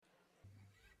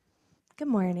Good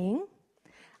morning.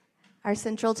 Our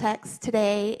central text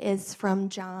today is from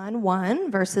John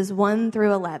 1, verses 1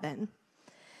 through 11.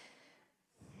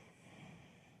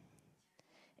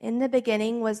 In the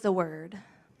beginning was the Word,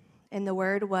 and the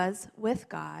Word was with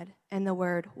God, and the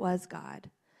Word was God.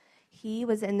 He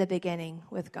was in the beginning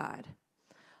with God.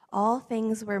 All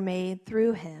things were made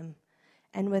through him,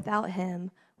 and without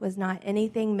him was not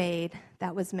anything made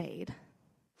that was made.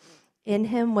 In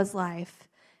him was life,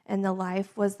 and the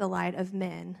life was the light of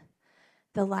men.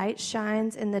 The light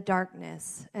shines in the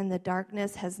darkness, and the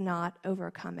darkness has not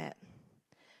overcome it.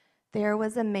 There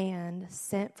was a man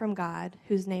sent from God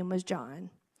whose name was John.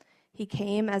 He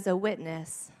came as a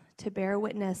witness to bear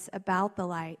witness about the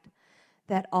light,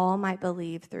 that all might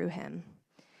believe through him.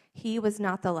 He was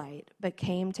not the light, but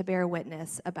came to bear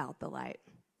witness about the light.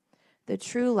 The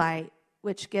true light,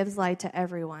 which gives light to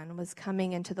everyone, was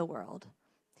coming into the world.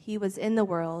 He was in the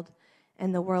world,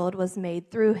 and the world was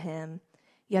made through him,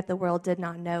 yet the world did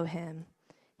not know him.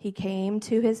 He came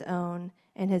to his own,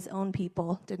 and his own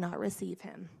people did not receive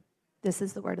him. This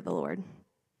is the word of the Lord.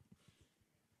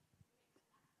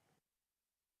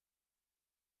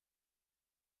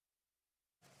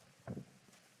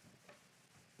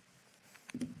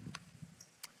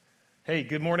 Hey,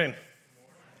 good morning.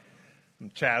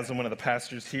 I'm Chaz. I'm one of the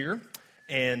pastors here.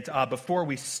 And before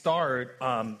we start,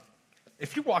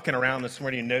 if you're walking around this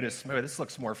morning and notice, maybe this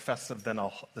looks more festive than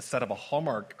the set of a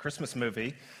Hallmark Christmas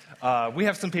movie, we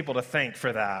have some people to thank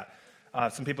for that.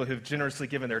 Some people who've generously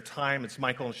given their time. It's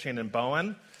Michael and Shannon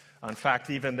Bowen. In fact,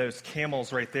 even those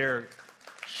camels right there,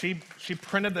 she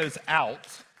printed those out,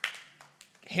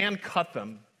 hand cut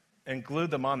them, and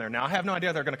glued them on there. Now, I have no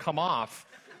idea they're going to come off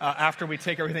after we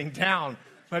take everything down,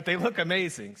 but they look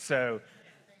amazing. So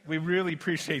we really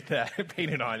appreciate that.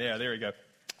 Painted on, yeah, there we go.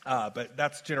 But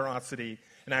that's generosity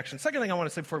in action. Second thing I want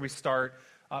to say before we start,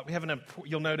 we have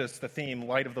you'll notice the theme,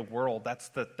 Light of the World. That's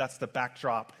the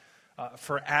backdrop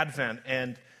for Advent.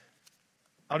 And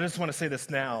I just want to say this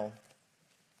now.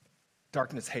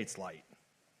 Darkness hates light.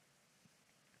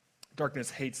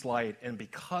 Darkness hates light. And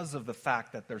because of the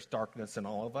fact that there's darkness in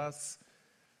all of us,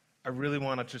 I really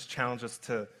want to just challenge us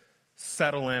to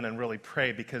settle in and really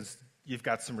pray, because you've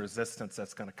got some resistance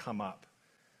that's going to come up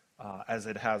as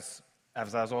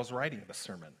I was writing the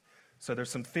sermon. So there's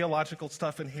some theological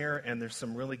stuff in here, and there's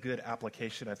some really good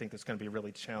application. I think that's going to be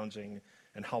really challenging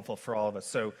and helpful for all of us.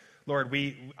 So, Lord,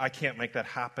 I can't make that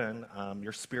happen.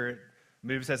 Your Spirit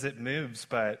moves as it moves,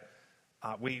 but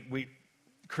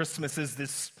Christmas is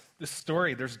this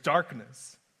story. There's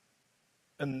darkness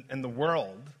in the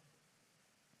world,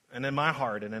 and in my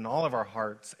heart, and in all of our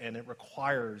hearts, and it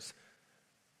requires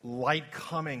light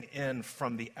coming in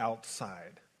from the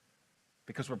outside,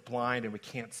 because we're blind and we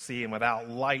can't see, and without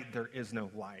light, there is no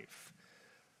life.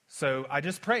 So I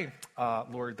just pray,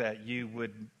 Lord, that you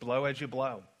would blow as you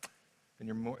blow.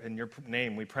 In your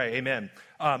name we pray, amen.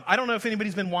 I don't know if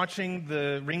anybody's been watching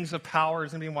the Rings of Power.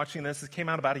 Has anybody watching this? It came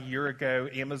out about a year ago,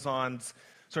 Amazon's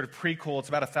sort of prequel. It's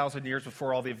about 1,000 years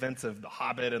before all the events of The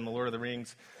Hobbit and The Lord of the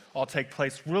Rings all take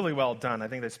place. Really well done. I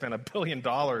think they spent $1 billion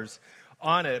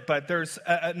on it. But there's,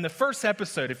 in the first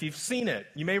episode, if you've seen it,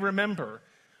 you may remember,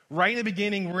 right in the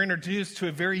beginning, we're introduced to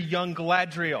a very young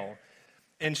Galadriel.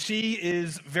 And she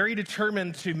is very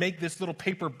determined to make this little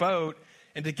paper boat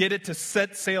and to get it to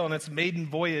set sail on its maiden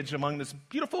voyage among this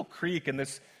beautiful creek and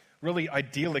this really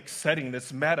idyllic setting,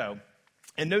 this meadow.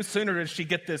 And no sooner does she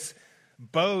get this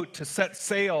boat to set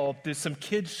sail, do some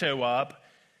kids show up.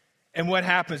 And what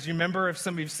happens? You remember, if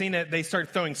some of you've seen it, they start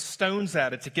throwing stones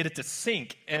at it to get it to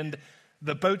sink. And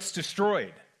the boat's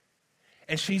destroyed.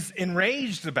 And she's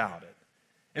enraged about it.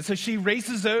 And so she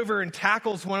races over and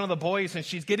tackles one of the boys, and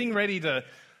she's getting ready to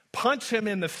punch him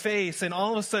in the face, and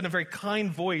all of a sudden a very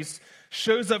kind voice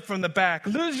shows up from the back.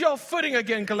 "Lose your footing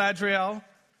again, Galadriel."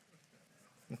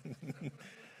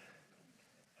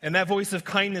 And that voice of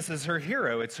kindness is her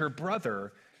hero. It's her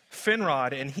brother,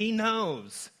 Finrod, and he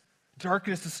knows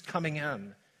darkness is coming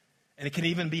in, and it can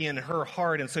even be in her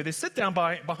heart. And so they sit down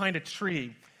behind a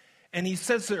tree, and he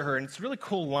says to her, and it's a really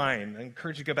cool line. I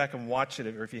encourage you to go back and watch it,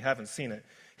 or if you haven't seen it.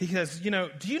 He says,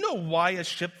 do you know why a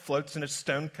ship floats and a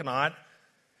stone cannot?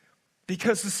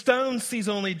 Because the stone sees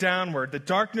only downward. The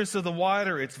darkness of the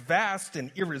water, it's vast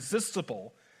and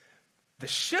irresistible. The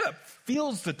ship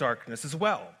feels the darkness as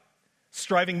well,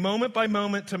 striving moment by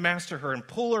moment to master her and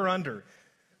pull her under.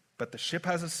 But the ship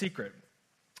has a secret.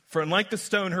 For unlike the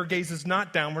stone, her gaze is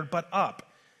not downward, but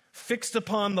up, fixed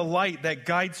upon the light that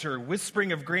guides her,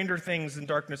 whispering of grander things than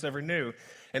darkness ever knew.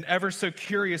 And ever so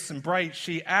curious and bright,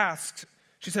 she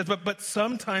says, but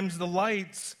sometimes the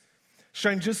lights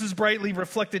shine just as brightly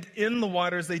reflected in the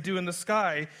water as they do in the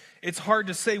sky. It's hard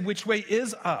to say which way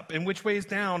is up and which way is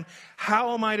down.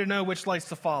 How am I to know which lights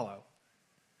to follow?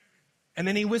 And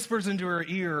then he whispers into her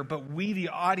ear, but we, the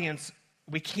audience,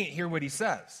 we can't hear what he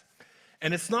says.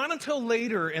 And it's not until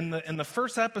later in the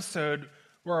first episode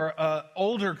where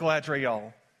older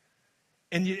Galadriel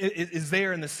is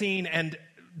there in the scene, and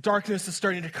darkness is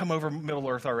starting to come over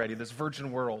Middle-earth already, this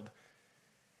virgin world.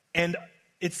 And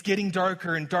it's getting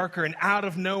darker and darker, and out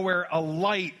of nowhere, a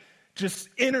light just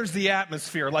enters the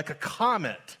atmosphere like a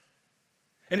comet.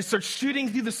 And it starts shooting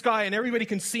through the sky, and everybody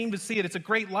can seem to see it. It's a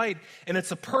great light, and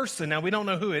it's a person. Now, we don't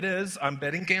know who it is. I'm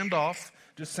betting Gandalf,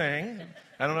 just saying.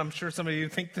 I don't know, I'm sure some of you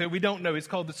think that we don't know. He's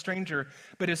called the stranger.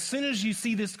 But as soon as you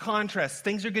see this contrast,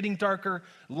 things are getting darker,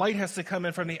 light has to come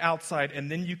in from the outside, and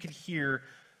then you can hear,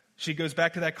 she goes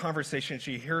back to that conversation,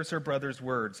 she hears her brother's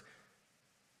words.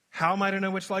 How am I to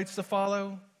know which lights to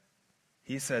follow?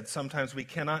 He said, sometimes we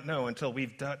cannot know until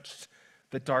we've touched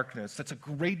the darkness. That's a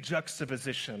great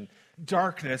juxtaposition.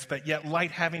 Darkness, but yet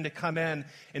light having to come in.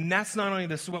 And that's not only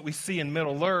this what we see in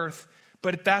Middle-earth,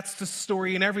 but that's the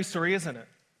story in every story, isn't it?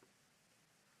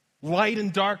 Light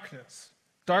and darkness.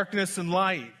 Darkness and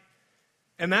light.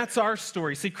 And that's our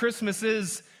story. See, Christmas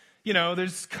is,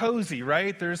 there's cozy,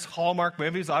 right? There's Hallmark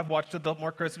movies. I've watched a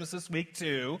Biltmore Christmas this week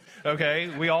too,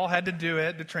 okay? We all had to do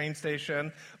it, the train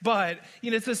station. But,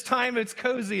 it's this time it's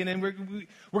cozy, and then we're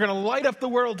going to light up the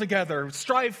world together,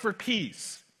 strive for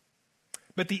peace.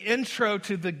 But the intro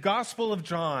to the Gospel of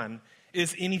John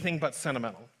is anything but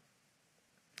sentimental.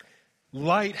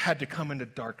 Light had to come into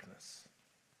darkness.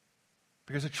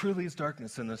 Because it truly is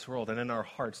darkness in this world and in our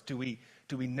hearts. Do we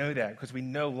know that? Because we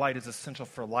know light is essential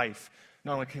for life.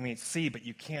 Not only can we see, but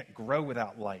you can't grow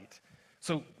without light.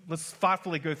 So let's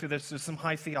thoughtfully go through this. There's some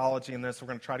high theology in this. We're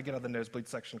going to try to get out of the nosebleed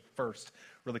section first,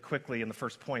 really quickly in the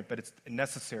first point, but it's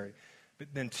necessary. But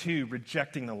then 2,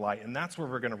 rejecting the light. And that's where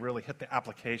we're going to really hit the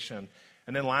application.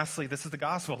 And then lastly, this is the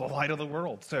gospel, the light of the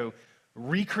world. So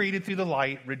recreated through the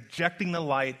light, rejecting the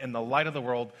light and the light of the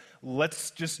world.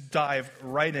 Let's just dive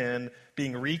right in,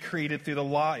 being recreated through the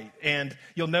light. And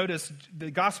you'll notice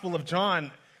the Gospel of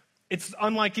John, it's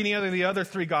unlike any other of the other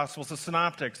 3 Gospels, the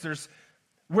synoptics.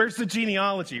 Where's the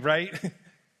genealogy, right?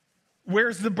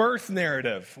 Where's the birth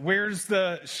narrative? Where's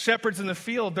the shepherds in the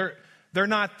field? They're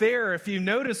not there. If you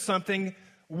notice something,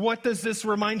 what does this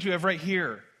remind you of right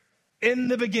here? In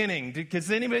the beginning.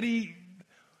 Does anybody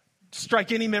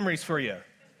strike any memories for you?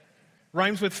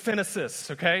 Rhymes with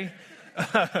Phenesis, okay?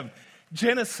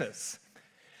 Genesis.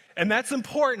 And that's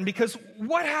important because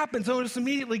what happens? Notice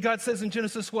immediately God says in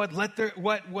Genesis what?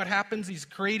 What happens? He's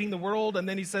creating the world, and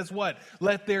then he says what?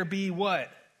 Let there be what?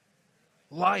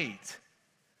 Light.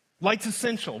 Light's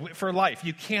essential for life.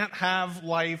 You can't have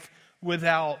life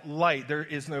without light. There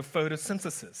is no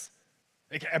photosynthesis.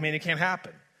 It can't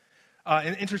happen.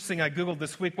 And interesting, I Googled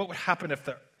this week, what would happen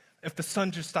if the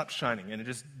sun just stopped shining and it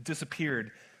just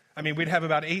disappeared? We'd have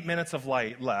about 8 minutes of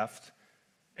light left,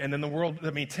 and then the world,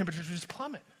 temperatures would just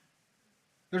plummet.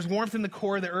 There's warmth in the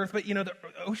core of the earth, but, the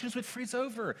oceans would freeze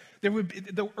over.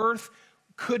 The earth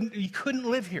you couldn't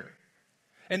live here.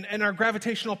 And our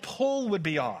gravitational pull would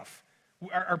be off.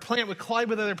 Our planet would collide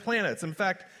with other planets. In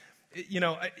fact,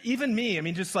 even me,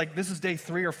 just like this is day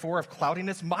 3 or 4 of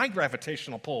cloudiness, my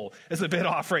gravitational pull is a bit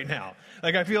off right now.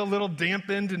 Like I feel a little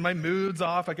dampened and my mood's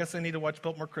off. I guess I need to watch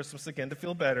Biltmore Christmas again to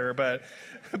feel better, but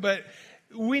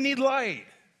we need light.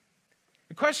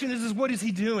 The question is what is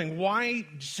he doing? Why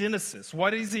Genesis?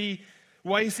 Why is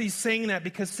he saying that?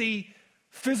 Because see,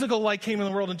 physical light came in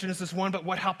the world in Genesis 1, but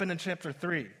what happened in chapter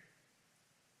 3?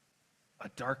 A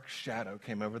dark shadow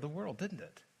came over the world, didn't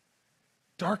it?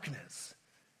 Darkness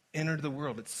entered the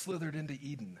world. It slithered into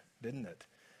Eden, didn't it?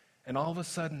 And all of a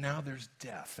sudden, now there's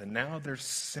death, and now there's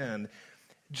sin.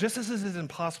 Just as it is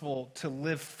impossible to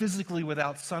live physically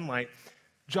without sunlight,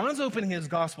 John's opening his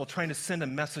gospel trying to send a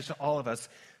message to all of us.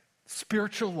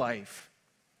 Spiritual life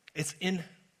is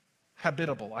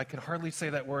inhabitable. I can hardly say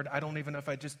that word. I don't even know if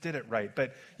I just did it right.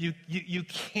 But you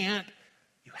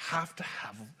have to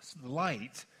have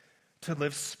light to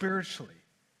live spiritually.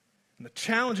 And the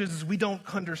challenge is we don't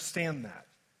understand that.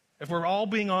 If we're all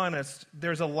being honest,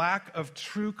 there's a lack of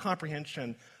true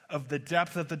comprehension of the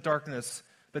depth of the darkness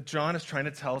that John is trying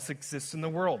to tell us exists in the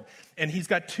world. And he's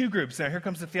got 2 groups. Now, here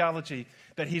comes the theology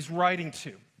that he's writing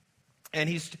to. And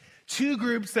he's 2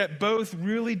 groups that both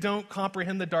really don't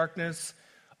comprehend the darkness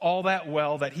all that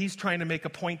well, that he's trying to make a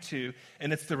point to.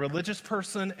 And it's the religious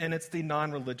person and it's the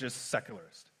non-religious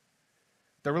secularist.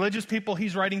 The religious people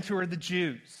he's writing to are the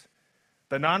Jews.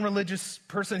 The non-religious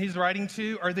person he's writing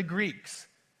to are the Greeks.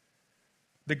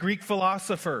 The Greek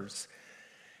philosophers.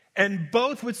 And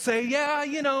both would say, yeah,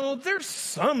 there's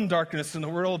some darkness in the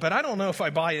world, but I don't know if I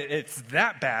buy it. It's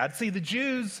that bad. See, the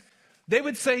Jews, they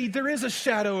would say there is a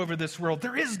shadow over this world.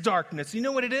 There is darkness. You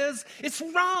know what it is? It's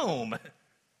Rome.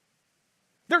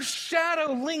 Their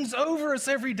shadow lings over us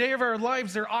every day of our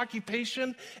lives, their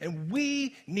occupation, and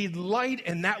we need light,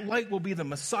 and that light will be the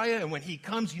Messiah. And when he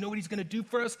comes, you know what he's going to do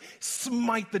for us?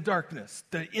 Smite the darkness,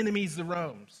 the enemies, the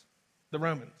Romans.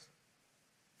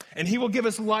 And he will give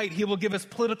us light. He will give us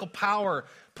political power,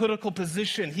 political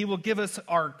position. He will give us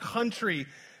our country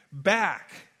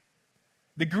back.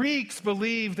 The Greeks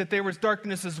believed that there was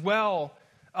darkness as well,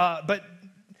 but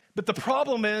the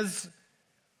problem is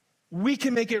we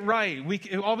can make it right.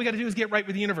 All we got to do is get right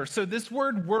with the universe. So this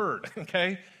word,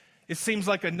 okay, it seems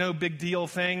like a no big deal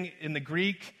thing in the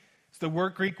Greek. It's the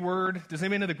Greek word. Does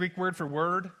anybody know the Greek word for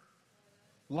word?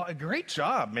 Great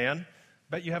job, man.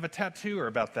 Bet you have a tattoo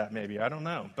about that maybe. I don't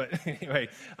know. But anyway,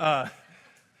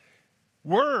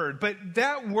 word. But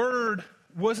that word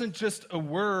wasn't just a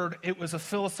word. It was a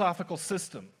philosophical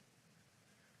system.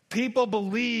 People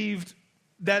believed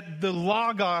that the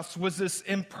Logos was this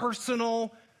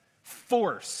impersonal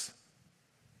force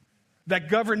that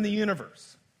governed the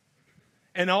universe.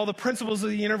 And all the principles of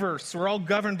the universe were all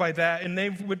governed by that.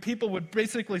 And people would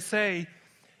basically say,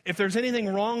 if there's anything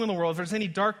wrong in the world, if there's any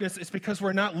darkness, it's because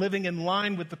we're not living in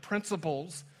line with the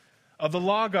principles of the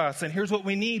Logos. And here's what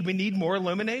we need. We need more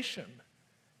illumination.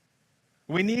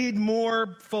 We need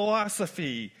more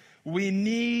philosophy. We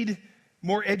need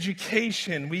more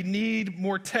education. We need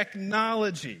more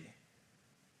technology.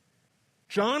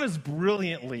 John is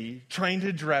brilliantly trying to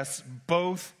address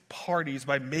both parties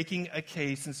by making a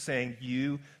case and saying,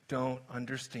 you don't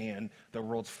understand. The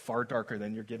world's far darker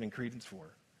than you're giving credence for.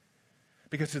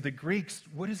 Because to the Greeks,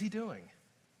 what is he doing?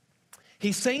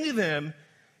 He's saying to them,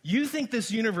 you think this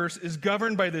universe is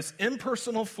governed by this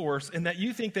impersonal force, and that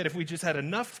you think that if we just had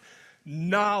enough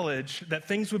knowledge that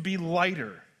things would be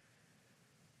lighter.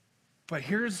 But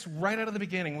here's right out of the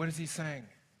beginning, what is he saying?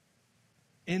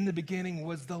 In the beginning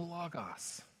was the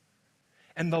Logos.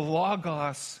 And the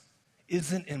Logos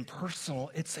isn't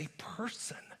impersonal, it's a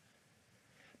person.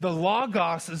 The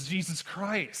Logos is Jesus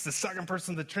Christ, the second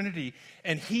person of the Trinity,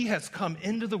 and he has come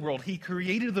into the world. He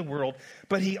created the world,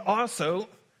 but he also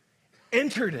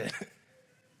entered it.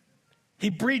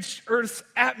 He breached Earth's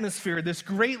atmosphere. This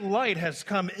great light has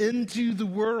come into the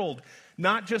world,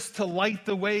 not just to light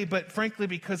the way, but frankly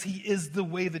because he is the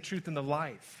way, the truth, and the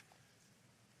life.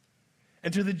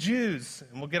 And to the Jews,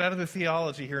 and we'll get out of the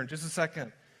theology here in just a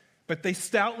second, but they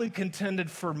stoutly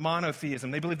contended for monotheism.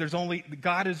 They believe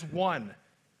God is one.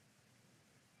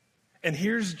 And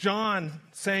here's John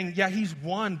saying, yeah, he's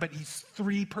one, but he's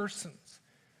three persons.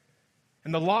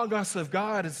 And the Logos of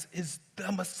God is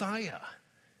the Messiah.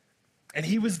 And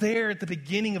he was there at the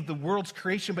beginning of the world's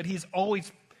creation, but he's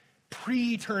always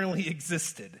pre-eternally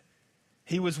existed.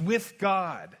 He was with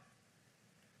God.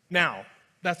 Now,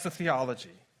 that's the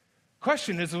theology.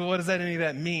 Question is, well, what does any of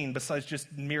that mean besides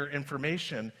just mere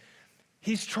information?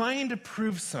 He's trying to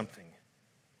prove something.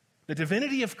 The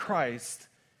divinity of Christ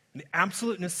and the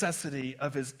absolute necessity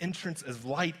of his entrance as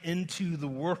light into the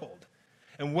world.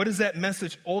 And what does that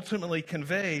message ultimately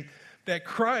convey? That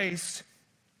Christ,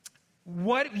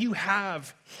 what you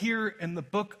have here in the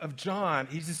book of John,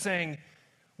 he's just saying,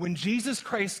 when Jesus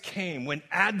Christ came, when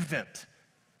Advent,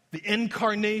 the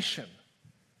incarnation,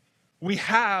 we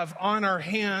have on our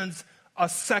hands a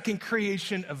second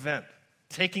creation event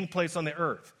taking place on the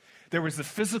earth. There was the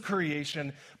physical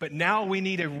creation, but now we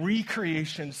need a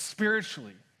recreation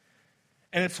spiritually.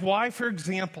 And it's why, for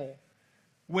example,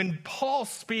 when Paul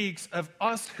speaks of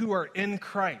us who are in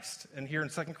Christ, and here in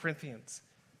 2 Corinthians,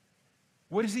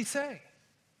 what does he say?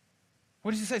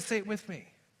 What does he say? Say it with me.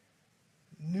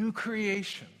 New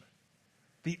creation.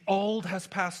 The old has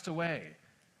passed away.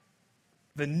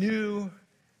 The new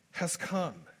has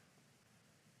come.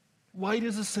 Light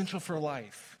is essential for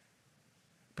life.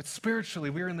 But spiritually,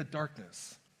 we're in the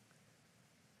darkness.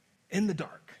 In the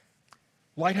dark.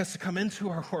 Light has to come into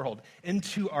our world,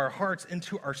 into our hearts,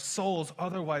 into our souls.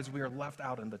 Otherwise, we are left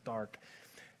out in the dark.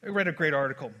 I read a great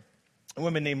article. A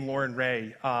woman named Lauren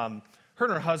Ray, her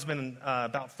and her husband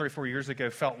about 34 years ago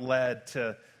felt led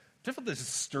to this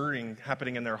stirring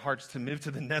happening in their hearts to move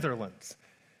to the Netherlands.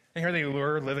 And here they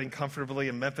were living comfortably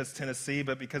in Memphis, Tennessee,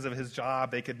 but because of his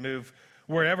job, they could move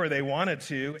wherever they wanted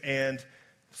to. And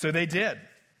so they did.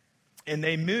 And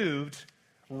they moved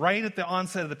right at the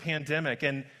onset of the pandemic.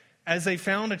 And as they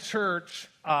found a church,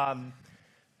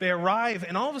 they arrive,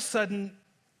 and all of a sudden,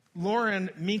 Lauren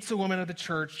meets a woman at the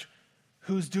church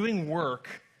who's doing work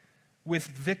with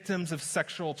victims of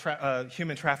sexual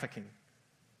human trafficking.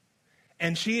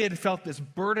 And she had felt this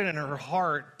burden in her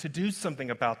heart to do something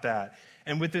about that.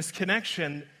 And with this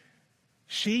connection,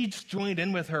 she joined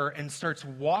in with her and starts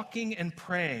walking and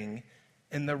praying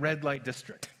in the red light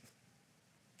district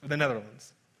of the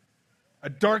Netherlands. A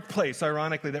dark place,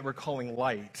 ironically, that we're calling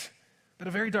light, but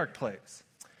a very dark place.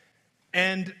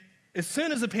 And as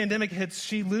soon as the pandemic hits,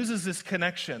 she loses this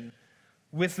connection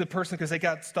with the person because they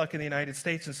got stuck in the United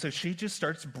States. And so she just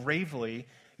starts bravely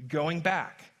going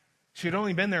back. She had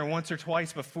only been there once or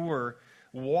twice before,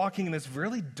 walking in this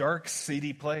really dark,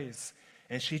 seedy place.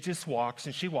 And she just walks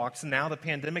and she walks. And now the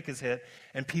pandemic has hit,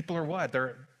 and people are what?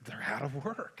 They're out of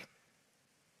work.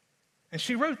 And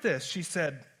she wrote this. She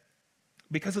said,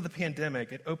 because of the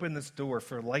pandemic, it opened this door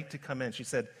for light to come in. She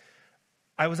said,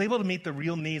 I was able to meet the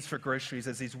real needs for groceries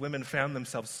as these women found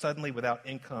themselves suddenly without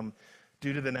income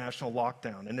due to the national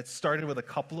lockdown. And it started with a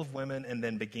couple of women and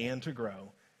then began to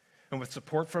grow. And with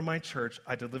support from my church,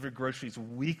 I delivered groceries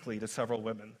weekly to several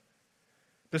women.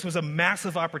 This was a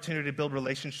massive opportunity to build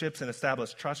relationships and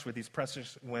establish trust with these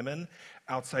precious women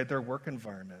outside their work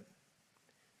environment.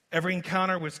 Every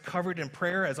encounter was covered in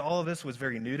prayer, as all of this was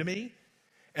very new to me,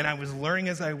 and I was learning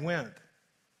as I went.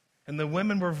 And the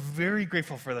women were very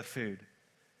grateful for the food.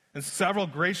 And several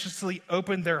graciously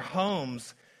opened their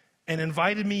homes and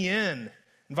invited me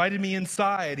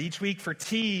inside each week for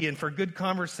tea and for good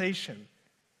conversation.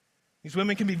 These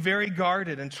women can be very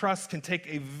guarded, and trust can take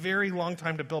a very long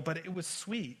time to build, but it was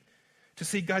sweet to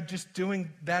see God just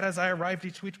doing that as I arrived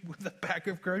each week with a bag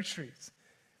of groceries.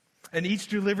 And each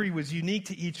delivery was unique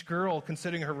to each girl,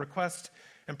 considering her requests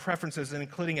and preferences, and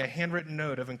including a handwritten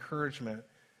note of encouragement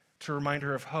to remind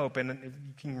her of hope. And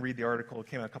you can read the article, it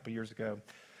came out a couple years ago.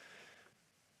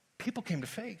 People came to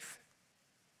faith.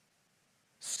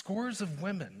 Scores of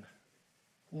women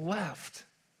left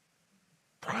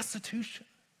prostitution,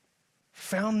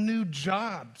 found new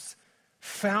jobs,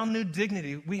 found new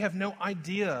dignity. We have no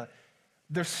idea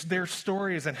their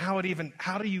stories and how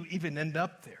do you even end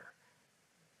up there?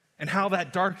 And how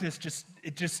that darkness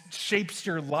just shapes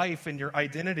your life and your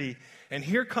identity. And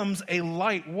here comes a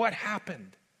light. What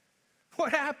happened?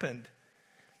 What happened?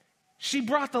 She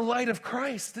brought the light of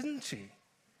Christ, didn't she?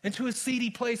 Into a seedy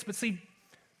place. But see,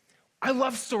 I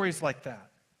love stories like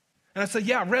that. And I say,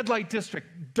 yeah, red light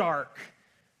district, dark.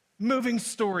 Moving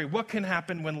story. What can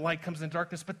happen when light comes in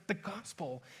darkness? But the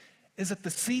gospel is that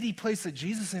the seedy place that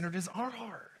Jesus entered is our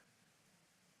heart.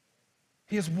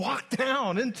 He has walked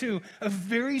down into a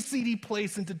very seedy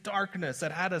place, into darkness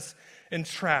that had us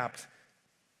entrapped.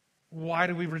 Why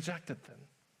do we reject it then?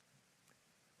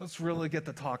 Let's really get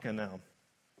to talking now.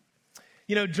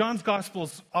 You know, John's gospel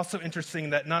is also interesting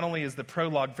that not only is the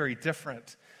prologue very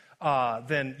different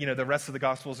than, the rest of the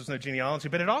gospels, there's no genealogy,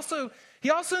 but he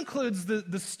also includes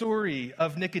the story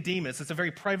of Nicodemus. It's a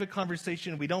very private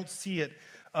conversation. We don't see it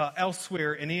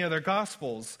elsewhere in any other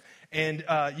gospels. And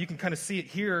you can kind of see it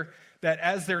here, that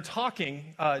as they're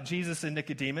talking, Jesus and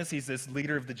Nicodemus, he's this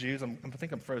leader of the Jews. I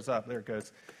think I'm froze up. There it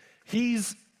goes.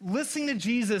 He's listening to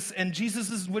Jesus, and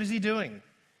what is he doing?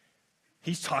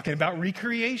 He's talking about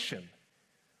recreation,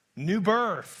 new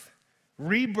birth,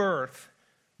 rebirth,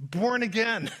 born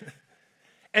again.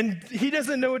 And he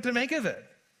doesn't know what to make of it.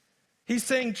 He's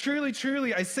saying, truly,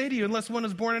 truly, I say to you, unless one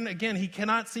is born again, he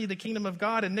cannot see the kingdom of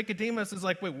God. And Nicodemus is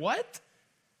like, wait, what?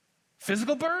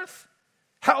 Physical birth?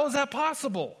 How is that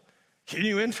possible? Can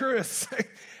you enter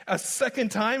a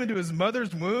second time into his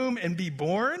mother's womb and be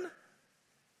born?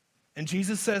 And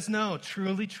Jesus says, no,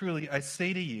 truly, truly, I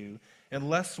say to you,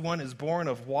 unless one is born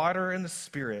of water and the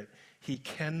Spirit, he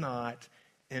cannot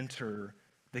enter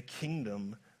the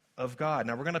kingdom of God.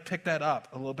 Now, we're going to pick that up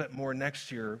a little bit more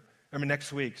next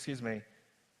week.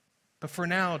 But for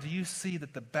now, do you see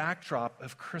that the backdrop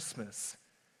of Christmas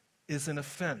is an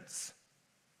offense?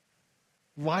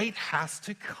 Light has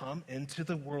to come into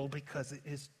the world because it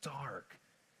is dark.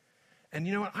 And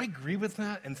you know what? I agree with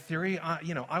that in theory.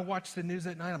 I watch the news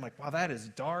at night. I'm like, wow, that is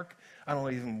dark. I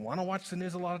don't even want to watch the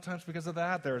news a lot of times because of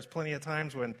that. There's plenty of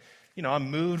times when,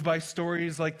 I'm moved by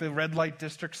stories like the red light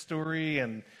district story.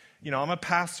 And, I'm a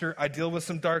pastor. I deal with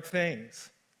some dark things.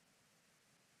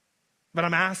 But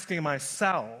I'm asking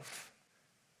myself,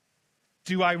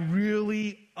 do I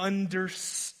really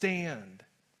understand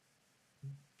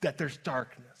that there's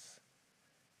darkness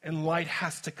and light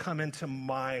has to come into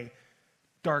my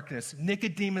darkness?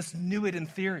 Nicodemus knew it in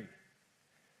theory.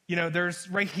 There's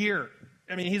right here.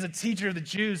 He's a teacher of the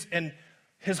Jews, and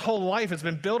his whole life has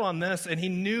been built on this, and he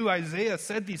knew Isaiah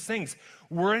said these things.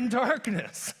 We're in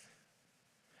darkness.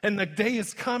 And the day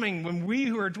is coming when we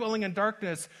who are dwelling in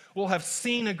darkness will have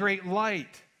seen a great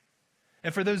light.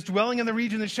 And for those dwelling in the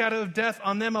region of the shadow of death,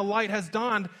 on them a light has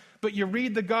dawned. But you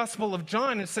read the Gospel of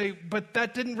John and say, but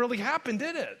that didn't really happen,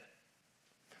 did it?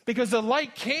 Because the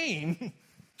light came,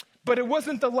 but it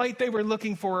wasn't the light they were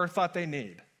looking for or thought they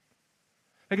need.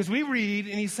 Because we read,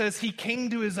 and he says, he came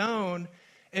to his own,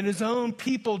 and his own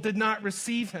people did not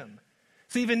receive him.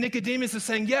 So even Nicodemus is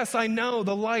saying, yes, I know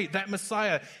the light, that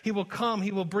Messiah. He will come,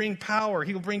 he will bring power,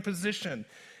 he will bring position.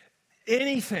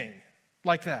 Anything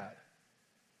like that.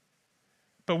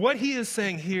 But what he is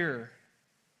saying here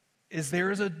is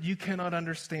you cannot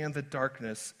understand the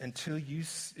darkness until you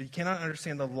cannot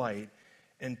understand the light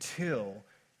until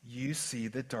you see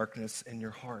the darkness in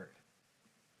your heart.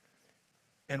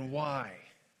 And why?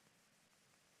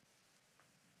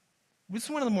 This is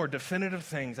one of the more definitive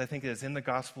things I think is in the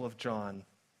Gospel of John.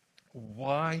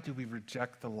 Why do we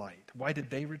reject the light? Why did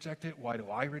they reject it? Why do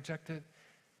I reject it?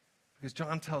 Because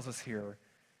John tells us here,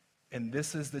 and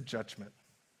this is the judgment.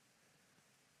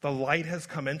 The light has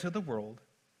come into the world,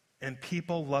 and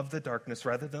people love the darkness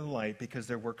rather than the light because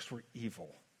their works were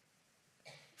evil.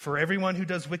 For everyone who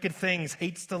does wicked things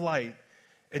hates the light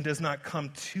and does not come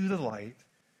to the light,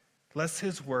 lest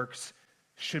his works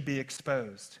should be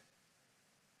exposed.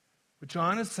 What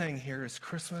John is saying here is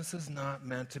Christmas is not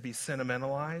meant to be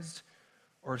sentimentalized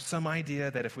or some idea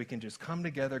that if we can just come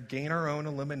together, gain our own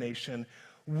illumination,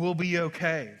 we'll be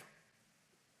okay.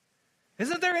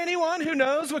 Isn't there anyone who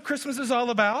knows what Christmas is all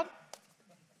about?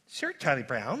 Sure, Charlie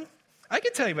Brown. I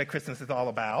can tell you what Christmas is all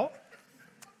about.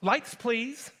 Lights,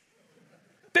 please.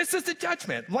 This is the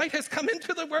judgment. Light has come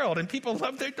into the world, and people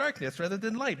love their darkness rather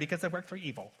than light because they work for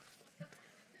evil.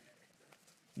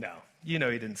 No, he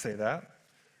didn't say that.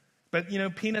 But,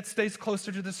 Peanut stays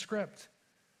closer to the script.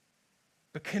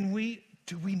 But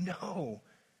do we know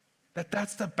that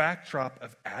that's the backdrop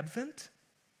of Advent?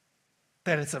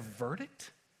 That it's a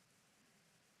verdict?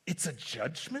 It's a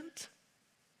judgment?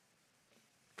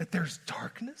 That there's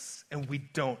darkness and we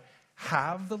don't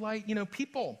have the light?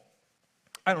 People,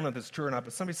 I don't know if it's true or not,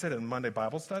 but somebody said it in Monday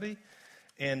Bible study,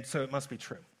 and so it must be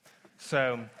true.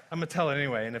 So I'm going to tell it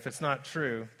anyway, and if it's not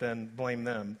true, then blame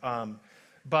them.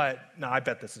 But no, I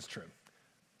bet this is true.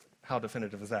 How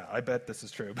definitive is that? I bet this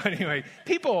is true. But anyway,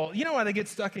 people, why they get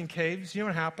stuck in caves? You know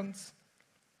what happens?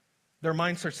 Their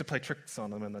mind starts to play tricks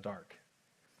on them in the dark.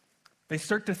 They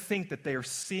start to think that they are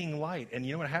seeing light. And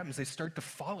you know what happens? They start to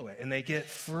follow it. And they get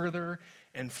further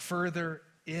and further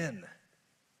in.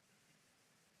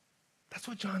 That's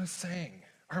what John is saying.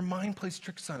 Our mind plays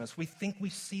tricks on us. We think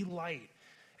we see light,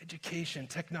 education,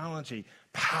 technology,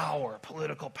 power,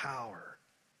 political power.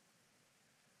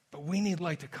 But we need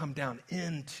light to come down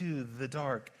into the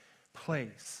dark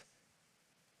place.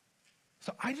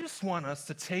 So I just want us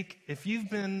to take, if you've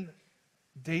been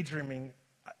daydreaming,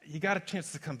 you got a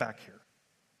chance to come back here.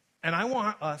 And I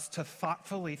want us to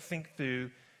thoughtfully think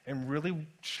through and really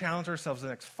challenge ourselves the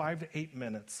next 5 to 8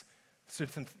 minutes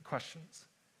with some questions.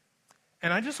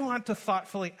 And I just want to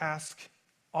thoughtfully ask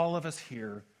all of us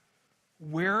here,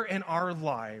 where in our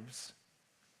lives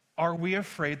are we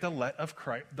afraid the light of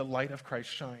Christ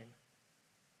shine?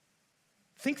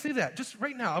 Think through that. Just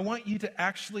right now, I want you to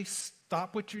actually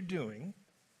stop what you're doing.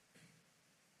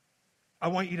 I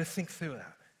want you to think through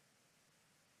that.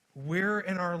 Where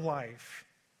in our life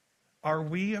are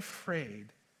we afraid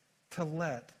to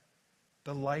let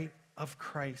the light of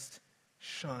Christ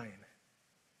shine?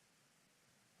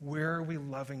 Where are we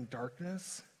loving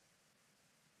darkness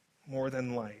more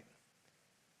than light?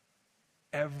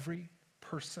 Every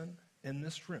person in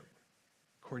this room,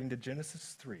 according to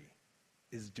Genesis 3,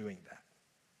 is doing that.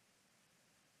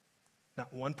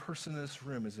 Not one person in this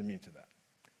room is immune to that.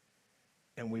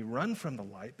 And we run from the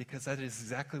light because that is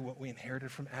exactly what we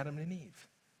inherited from Adam and Eve.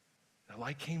 The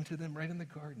light came to them right in the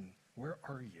garden. Where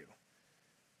are you?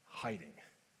 Hiding.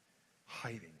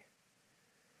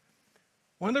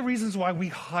 One of the reasons why we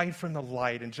hide from the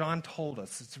light, and John told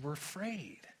us, is we're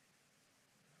afraid.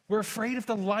 We're afraid if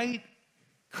the light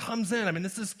comes in.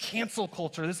 This is cancel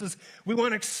culture. We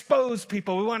want to expose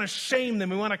people. We want to shame them.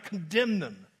 We want to condemn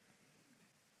them.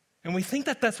 And we think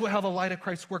that that's how the light of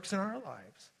Christ works in our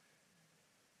lives.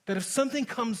 That if something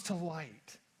comes to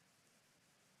light,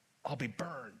 I'll be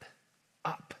burned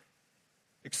up,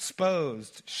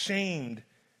 exposed, shamed,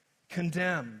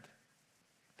 condemned.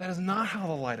 That is not how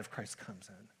the light of Christ comes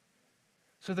in.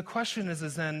 So the question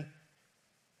is then,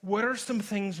 what are some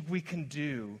things we can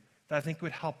do that I think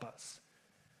would help us?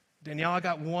 Danielle, I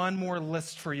got one more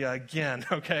list for you again,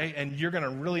 okay? And you're going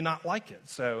to really not like it.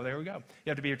 So there we go. You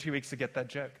have to be here 2 weeks to get that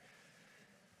joke.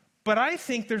 But I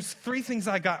think there's 3 things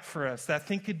I got for us that I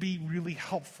think could be really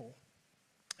helpful.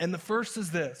 And the first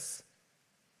is this.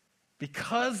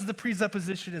 Because the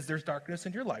presupposition is there's darkness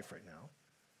in your life right now,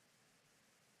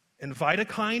 Invite a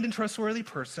kind and trustworthy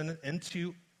person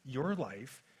into your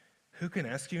life who can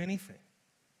ask you anything.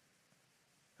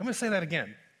 I'm going to say that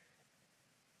again.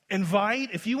 Invite,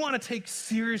 if you want to take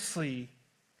seriously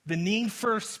the need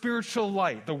for spiritual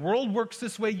light. The world works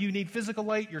this way. You need physical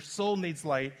light. Your soul needs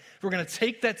light. If we're going to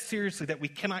take that seriously, that we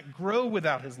cannot grow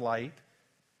without his light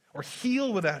or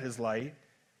heal without his light,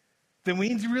 then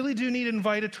we really do need to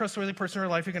invite a trustworthy person in our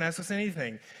life who can ask us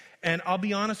anything. And I'll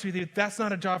be honest with you, that's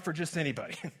not a job for just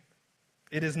anybody.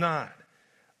 It is not.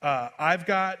 I've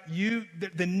got you.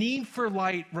 The need for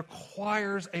light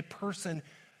requires a person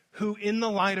who, in the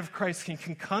light of Christ,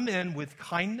 can come in with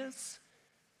kindness,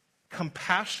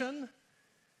 compassion,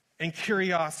 and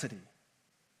curiosity.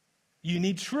 You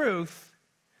need truth.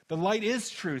 The light is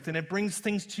truth, and it brings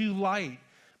things to light,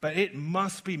 but it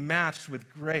must be matched with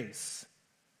grace.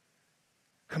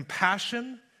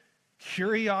 Compassion,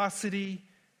 curiosity,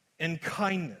 and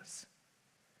kindness.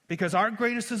 Because our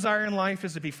greatest desire in life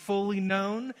is to be fully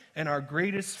known and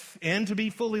to be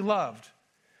fully loved.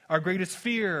 Our greatest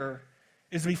fear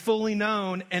is to be fully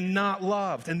known and not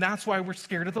loved. And that's why we're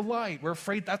scared of the light. We're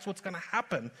afraid that's what's going to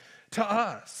happen to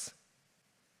us.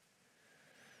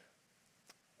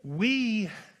 We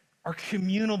are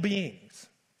communal beings.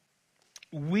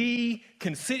 We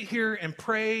can sit here and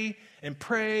pray and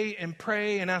pray and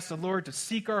pray and ask the Lord to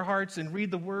seek our hearts and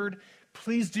read the Word.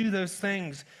 Please do those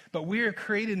things. But we are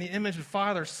created in the image of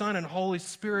Father, Son, and Holy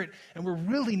Spirit, and we're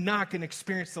really not going to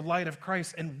experience the light of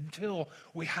Christ until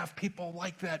we have people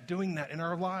like that doing that in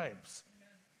our lives.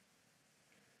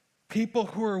 People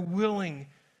who are willing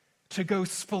to go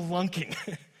spelunking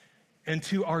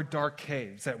into our dark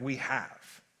caves that we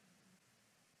have.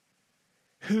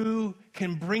 Who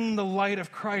can bring the light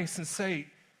of Christ and say,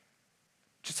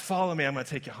 just follow me, I'm going to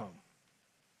take you home.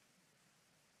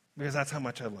 Because that's how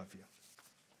much I love you.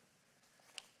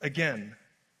 Again,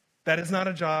 that is not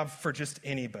a job for just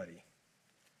anybody.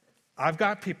 I've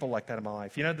got people like that in my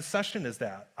life. You know, the session is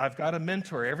that. I've got a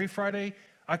mentor. Every Friday,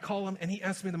 I call him, and he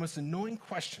asks me the most annoying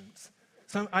questions.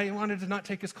 So I wanted to not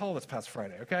take his call this past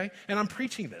Friday, okay? And I'm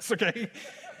preaching this, okay?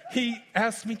 He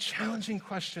asks me challenging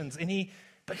questions,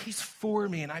 but he's for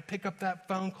me, and I pick up that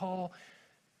phone call,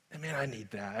 and man, I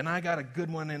need that. And I got a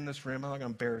good one in this room. I'm not going to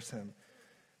embarrass him.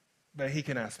 But he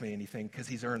can ask me anything because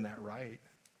he's earned that right.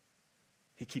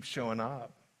 He keeps showing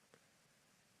up.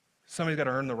 Somebody's got to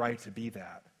earn the right to be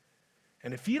that.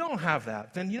 And if you don't have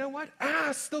that, then you know what?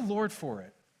 Ask the Lord for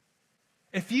it.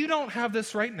 If you don't have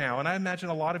this right now, and I imagine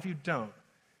a lot of you don't,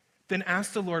 then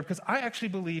ask the Lord, because I actually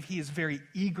believe he is very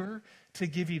eager to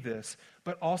give you this.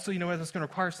 But also, you know what it's going to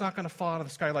require? It's not going to fall out of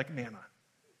the sky like manna.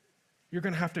 You're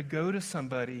going to have to go to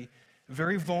somebody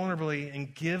very vulnerably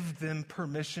and give them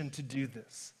permission to do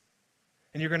this.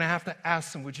 And you're going to have to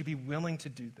ask them, would you be willing to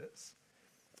do this?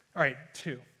 All right,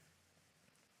 2,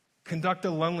 conduct a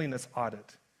loneliness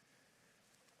audit.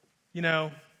 You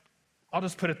know, I'll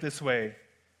just put it this way.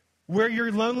 Where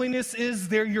your loneliness is,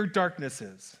 there your darkness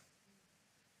is.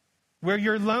 Where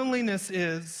your loneliness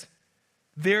is,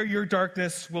 there your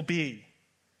darkness will be.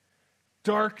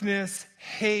 Darkness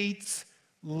hates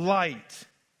light.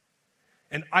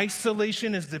 And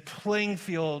isolation is the playing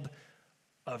field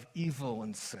of evil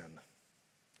and sin.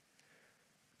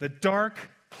 The dark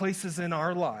places in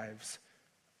our lives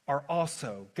are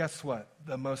also, guess what,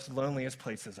 the most loneliest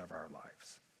places of our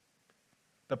lives.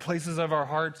 The places of our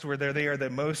hearts where they are the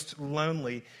most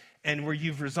lonely and where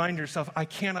you've resigned yourself. I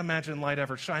can't imagine light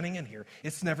ever shining in here.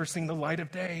 It's never seen the light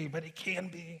of day, but it can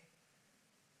be.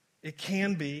 It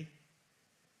can be.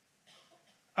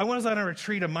 I was on a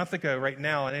retreat a month ago right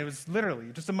now, and it was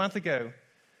literally just a month ago.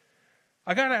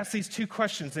 I got asked these 2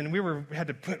 questions, and we had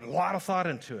to put a lot of thought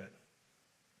into it.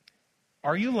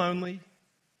 Are you lonely?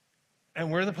 And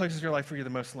where are the places in your life where you're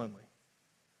the most lonely?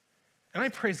 And I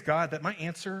praise God that my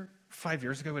answer 5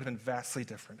 years ago would have been vastly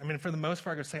different. I mean, for the most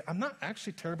part, I would say, I'm not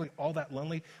actually terribly all that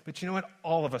lonely, but you know what?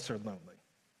 All of us are lonely.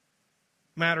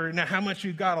 Matter now how much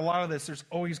you got, a lot of this, there's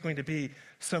always going to be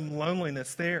some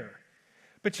loneliness there.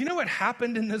 But you know what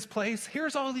happened in this place?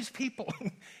 Here's all these people.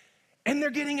 And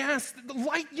they're getting asked, the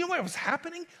light, you know what was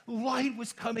happening? Light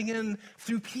was coming in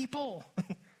through people.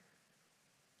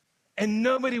 And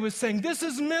nobody was saying, this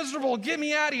is miserable, get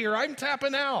me out of here, I'm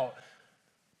tapping out.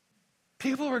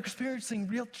 People were experiencing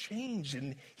real change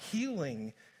and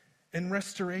healing and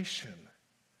restoration.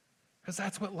 Because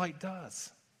that's what light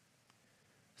does.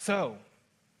 So,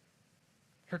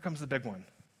 here comes the big one.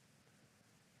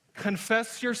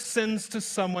 Confess your sins to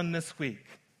someone this week.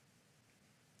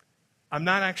 I'm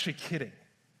not actually kidding.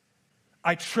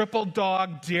 I triple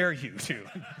dog dare you to.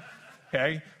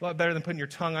 Okay? A lot better than putting your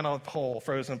tongue on a pole,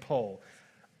 frozen pole.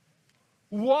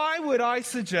 Why would I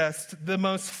suggest the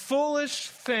most foolish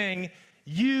thing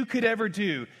you could ever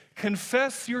do?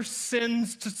 Confess your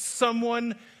sins to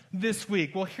someone this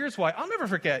week. Well, here's why. I'll never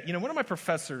forget, one of my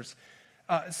professors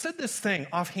said this thing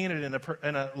offhanded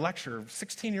in a lecture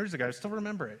 16 years ago. I still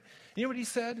remember it. You know what he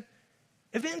said?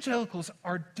 Evangelicals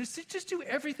just do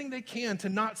everything they can to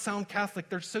not sound Catholic.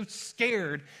 They're so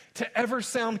scared to ever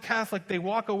sound Catholic, they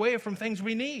walk away from things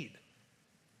we need.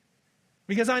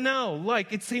 Because I know,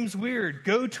 it seems weird.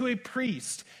 Go to a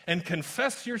priest and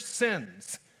confess your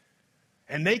sins,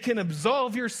 and they can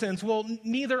absolve your sins. Well,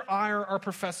 neither I or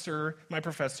my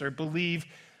professor, believe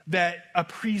that a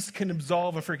priest can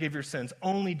absolve and forgive your sins.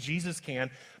 Only Jesus can.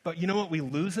 But you know what we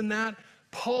lose in that?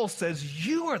 Paul says,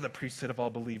 you are the priesthood of all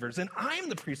believers, and I'm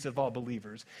the priesthood of all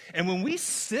believers. And when we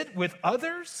sit with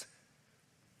others,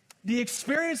 the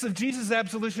experience of Jesus'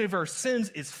 absolution of our sins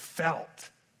is felt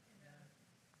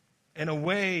in a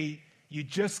way you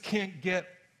just can't get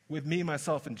with me,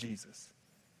 myself, and Jesus.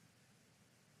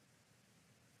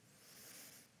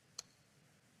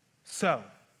 So,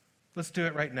 let's do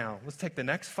it right now. Let's take the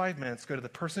next 5 minutes, go to the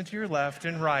person to your left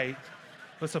and right.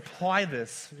 Let's apply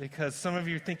this, because some of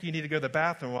you think you need to go to the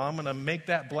bathroom. Well, I'm going to make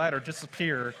that bladder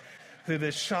disappear through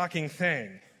this shocking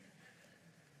thing.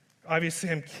 Obviously,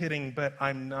 I'm kidding, but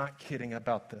I'm not kidding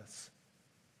about this.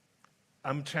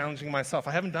 I'm challenging myself.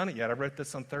 I haven't done it yet. I wrote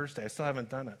this on Thursday. I still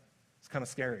haven't done it. It's kind of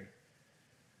scary.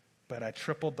 But I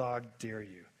triple dog dare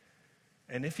you.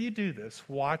 And if you do this,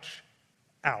 watch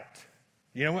out.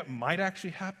 You know what might actually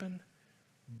happen?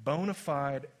 Bona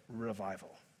fide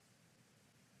revival.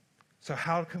 So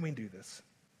how can we do this?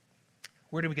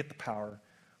 Where do we get the power?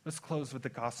 Let's close with the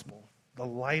gospel, the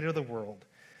light of the world.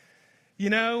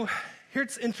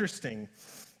 Here's interesting.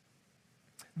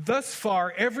 Thus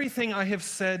far, everything I have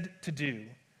said to do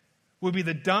would be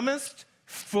the dumbest,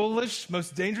 foolish,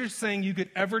 most dangerous thing you could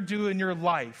ever do in your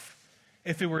life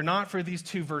if it were not for these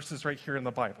 2 verses right here in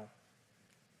the Bible.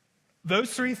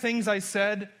 Those 3 things I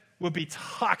said would be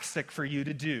toxic for you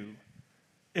to do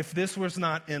if this was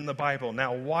not in the Bible.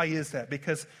 Now, why is that?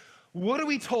 Because what are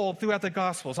we told throughout the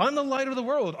Gospels? I'm the light of the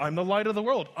world. I'm the light of the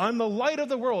world. I'm the light of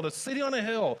the world, a city on a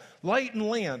hill, light and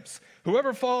lamps.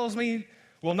 Whoever follows me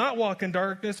will not walk in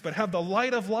darkness, but have the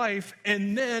light of life.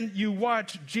 And then you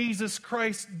watch Jesus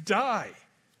Christ die.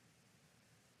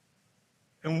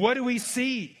 And what do we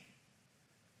see?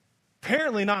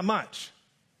 Apparently not much.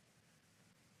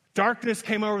 Darkness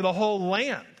came over the whole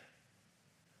land.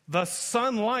 The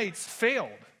sunlights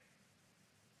failed.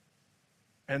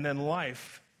 And then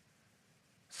life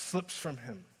slips from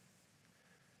him.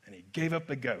 And he gave up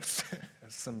the ghost,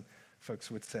 as some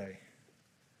folks would say.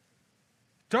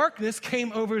 Darkness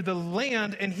came over the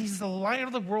land, and he's the light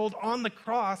of the world on the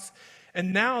cross.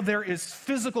 And now there is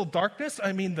physical darkness.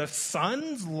 I mean, the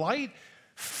sun's light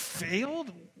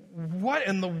failed? What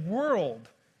in the world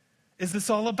is this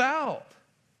all about?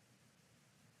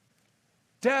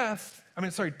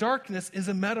 Darkness is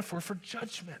a metaphor for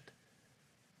judgment.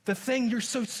 The thing you're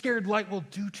so scared light will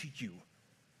do to you.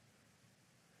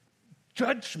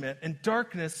 Judgment and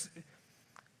darkness,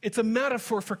 it's a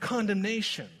metaphor for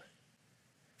condemnation,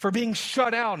 for being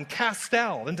shut out and cast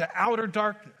out into outer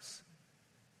darkness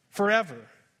forever.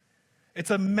 It's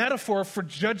a metaphor for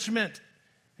judgment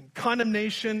and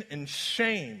condemnation and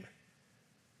shame.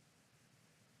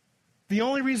 The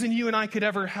only reason you and I could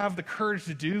ever have the courage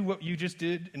to do what you just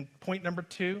did in point number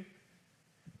 2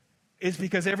 is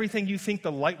because everything you think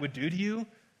the light would do to you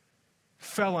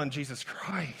fell on Jesus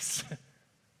Christ.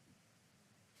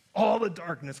 All the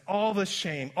darkness, all the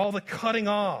shame, all the cutting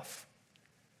off,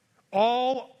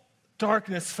 all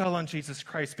darkness fell on Jesus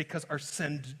Christ because our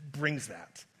sin brings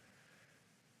that.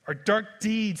 Our dark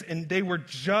deeds, and they were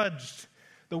judged.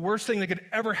 The worst thing that could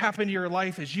ever happen to your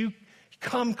life is you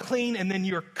come clean and then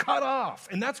you're cut off.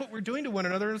 And that's what we're doing to one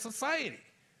another in society.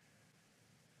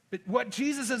 But what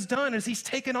Jesus has done is he's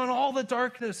taken on all the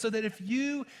darkness so that if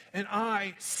you and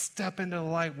I step into the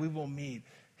light, we will meet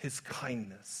his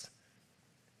kindness,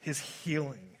 his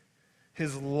healing,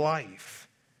 his life.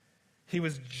 He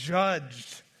was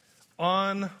judged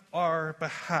on our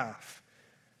behalf.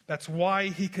 That's why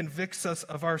he convicts us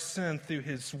of our sin through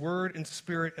his word and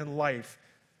spirit and life,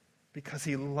 because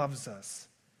he loves us.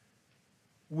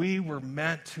 We were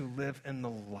meant to live in the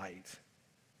light.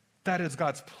 That is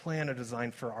God's plan and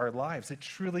design for our lives. It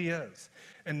truly is.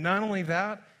 And not only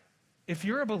that, if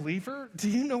you're a believer, do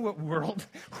you know what world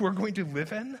we're going to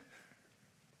live in?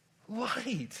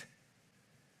 Light.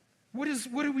 What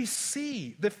do we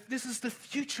see? This is the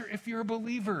future if you're a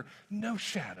believer. No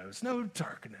shadows, no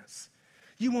darkness.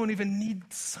 You won't even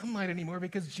need sunlight anymore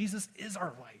because Jesus is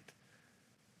our light.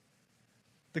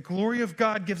 The glory of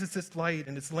God gives us its light,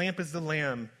 and its lamp is the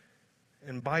Lamb.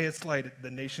 And by its light,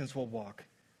 the nations will walk.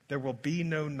 There will be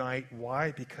no night.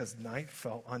 Why? Because night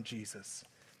fell on Jesus.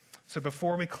 So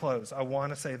before we close, I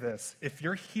want to say this. If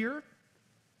you're here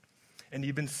and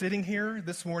you've been sitting here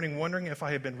this morning wondering if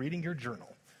I have been reading your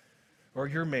journal or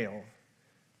your mail,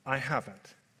 I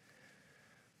haven't.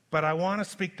 But I want to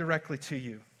speak directly to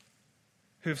you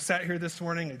who have sat here this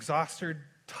morning exhausted,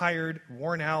 tired,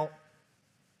 worn out,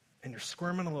 and you're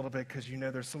squirming a little bit because you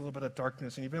know there's a little bit of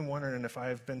darkness, and you've been wondering if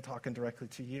I've been talking directly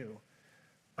to you.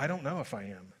 I don't know if I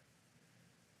am.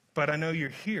 But I know you're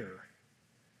here.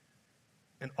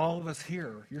 And all of us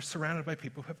here, you're surrounded by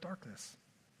people who have darkness.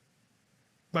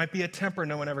 It might be a temper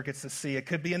no one ever gets to see. It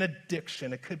could be an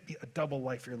addiction. It could be a double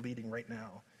life you're leading right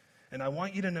now. And I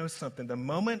want you to know something.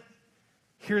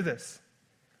 Hear this.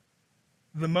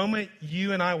 The moment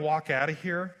you and I walk out of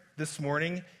here this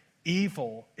morning,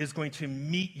 evil is going to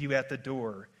meet you at the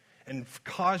door and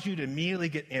cause you to immediately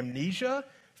get amnesia,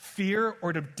 fear,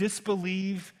 or to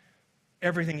disbelieve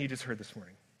everything you just heard this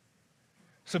morning.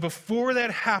 So before that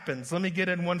happens, let me get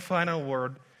in one final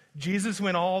word. Jesus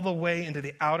went all the way into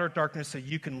the outer darkness so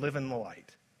you can live in the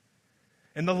light.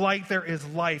 In the light there is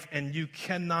life, and you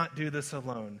cannot do this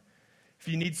alone. If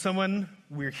you need someone,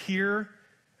 we're here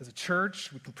as a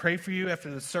church. We can pray for you after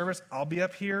the service. I'll be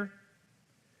up here.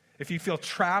 If you feel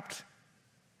trapped,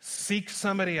 seek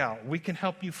somebody out. We can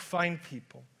help you find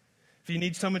people. If you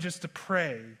need someone just to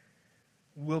pray,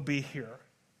 we'll be here.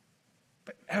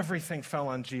 But everything fell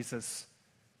on Jesus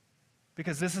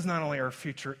because this is not only our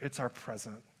future, it's our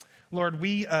present. Lord,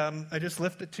 I just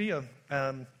lift it to you.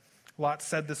 Lot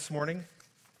said this morning,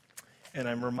 and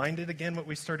I'm reminded again what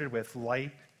we started with,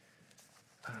 light.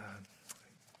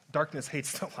 Darkness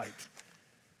hates the light,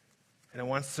 and it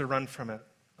wants to run from it.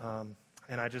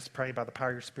 And I just pray by the power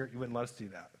of your Spirit, you wouldn't let us do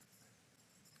that.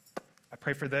 I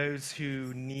pray for those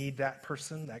who need that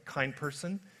person, that kind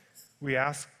person. We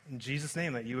ask in Jesus'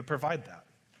 name that you would provide that.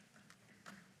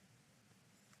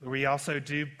 We also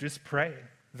do just pray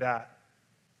that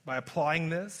by applying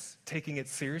this, taking it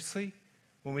seriously,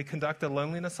 when we conduct a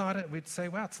loneliness audit, we'd say,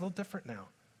 wow, it's a little different now.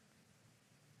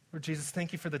 Lord Jesus,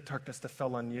 thank you for the darkness that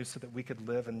fell on you so that we could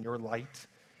live in your light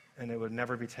and it would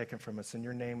never be taken from us. In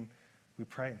your name we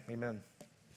pray. Amen.